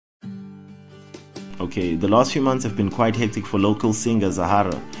Okay, the last few months have been quite hectic for local singer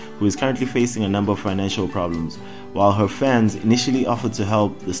Zahara, who is currently facing a number of financial problems. While her fans initially offered to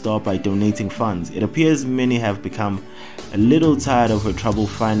help the star by donating funds, it appears many have become a little tired of her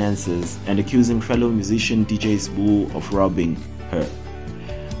troubled finances and accusing fellow musician DJ Sbu of robbing her.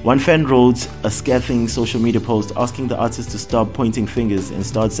 One fan wrote a scathing social media post asking the artist to stop pointing fingers and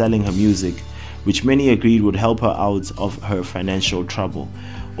start selling her music, which many agreed would help her out of her financial trouble.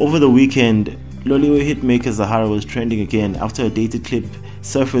 Over the weekend, Loliwe hitmaker Zahara was trending again after a dated clip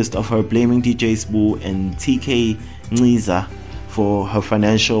surfaced of her blaming DJ Sbu and TK Nziza for her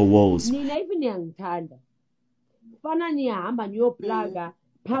financial woes.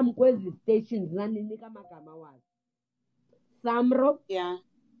 Samro, yeah.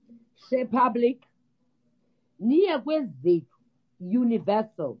 She Public, near Zethu,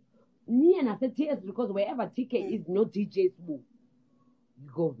 Universal, near na tears because wherever TK is no DJ Sbu, you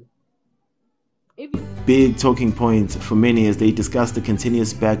go. Big talking point for many as they discuss the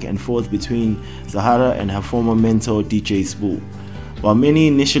continuous back and forth between Zahara and her former mentor DJ Sbu. While many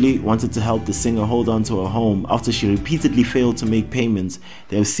initially wanted to help the singer hold on to her home after she repeatedly failed to make payments,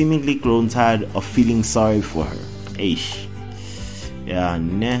 they have seemingly grown tired of feeling sorry for her. Eish. Yeah,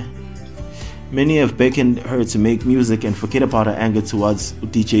 nah. Many have beckoned her to make music and forget about her anger towards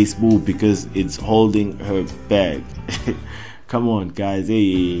DJ Sbu because it's holding her back. Come on, guys.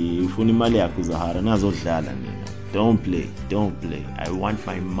 Hey, don't play. I want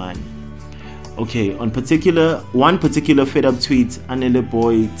my money. Okay, one particular fed up tweet, Anele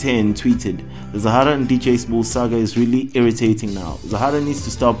Boy 10 tweeted, the Zahara and DJ Sbu saga is really irritating now. Zahara needs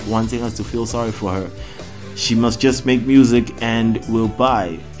to stop wanting us to feel sorry for her. She must just make music and we'll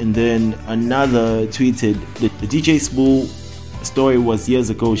buy. And then another tweeted, the DJ Sbu story was years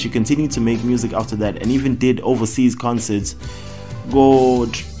ago. She continued to make music after that and even did overseas concerts. Go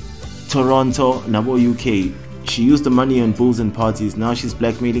Toronto, Nabo UK. She used the money on booze and parties. Now she's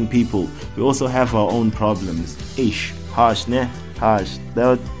blackmailing people. We also have our own problems. Ish, harsh, ne? Harsh.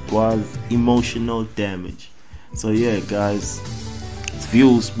 That was emotional damage. So yeah, guys, it's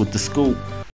Views with the Scoop.